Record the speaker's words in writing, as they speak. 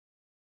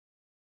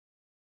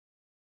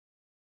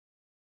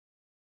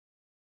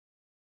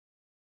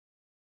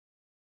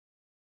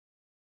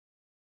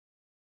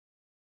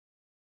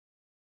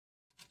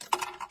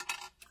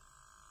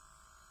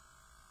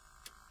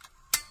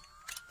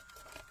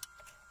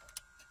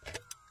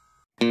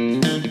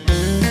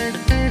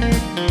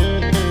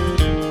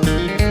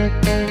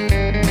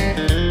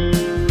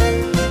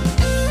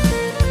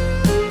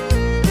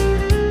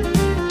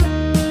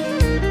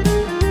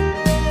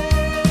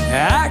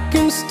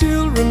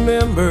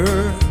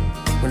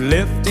when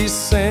Lefty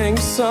sang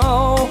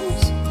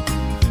songs.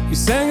 He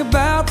sang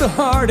about the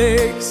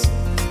heartaches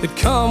that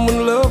come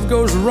when love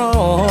goes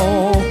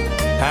wrong.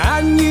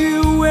 I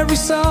knew every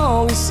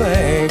song he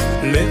sang,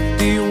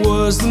 Lefty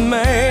was the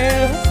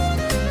man.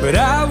 But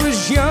I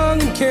was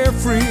young and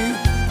carefree,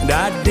 and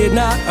I did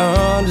not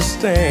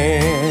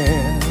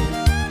understand.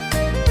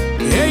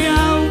 Hey,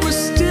 I was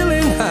still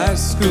in high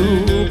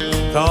school,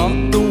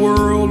 thought the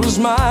world was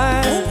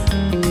mine.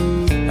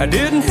 I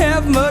didn't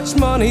have much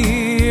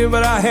money,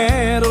 but I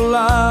had a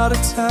lot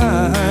of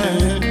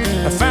time.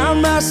 I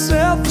found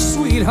myself a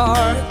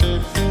sweetheart,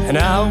 and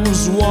I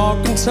was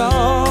walking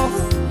tall.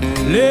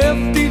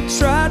 Lefty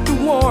tried to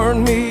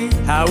warn me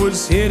I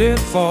was headed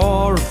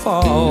for a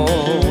fall.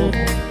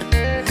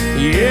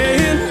 Yeah,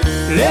 and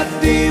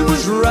Lefty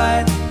was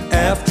right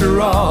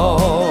after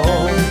all.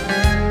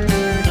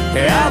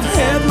 I've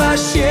had my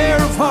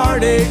share of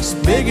heartaches,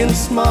 big and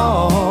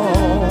small.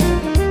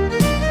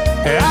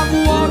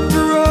 I've walked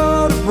the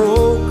road of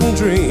broken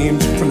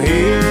dreams from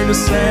here to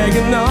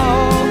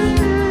Saginaw.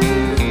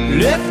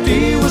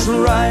 Lefty was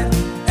right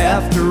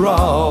after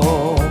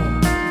all.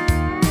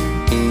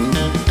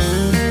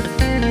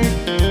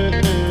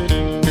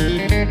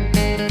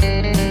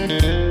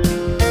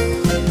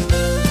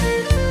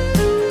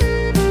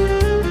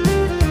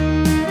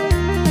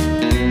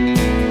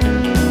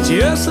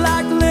 Just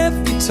like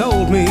Lefty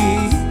told me,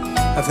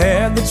 I've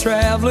had the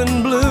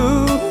traveling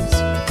blues.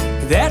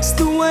 That's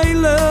the way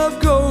love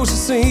goes, it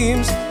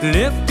seems.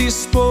 Lefty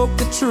spoke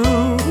the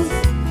truth.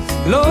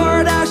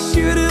 Lord, I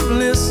should have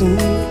listened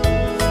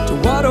to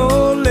what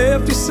old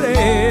Lefty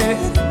said.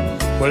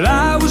 Well,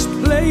 I was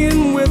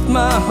playing with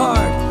my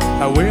heart,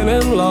 I went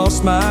and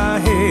lost my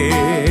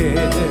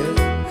head.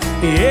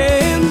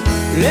 Yeah, and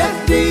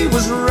Lefty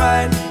was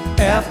right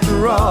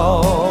after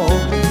all.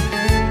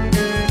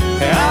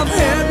 I've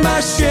had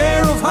my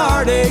share of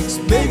heartaches,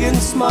 big and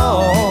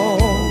small.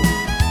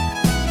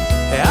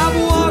 I've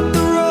walked the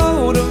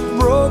road of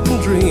broken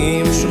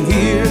dreams from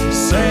here to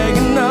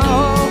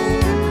Saginaw.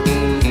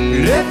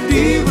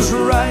 Lefty was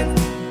right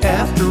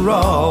after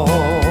all.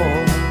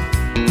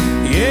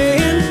 Yeah,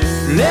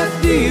 and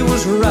Lefty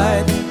was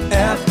right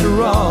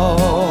after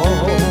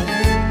all.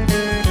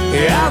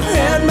 Yeah, I've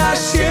had my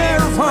share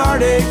of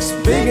heartaches,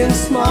 big and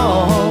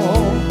small.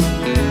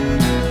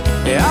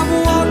 Yeah, I've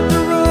walked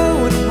the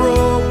road of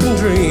broken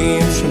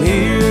dreams from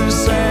here to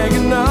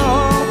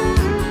Saginaw.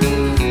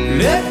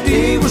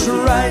 Lefty was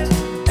right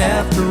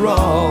after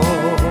all.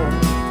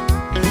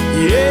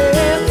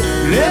 Yeah,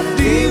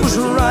 Lefty was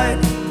right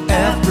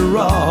after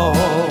all.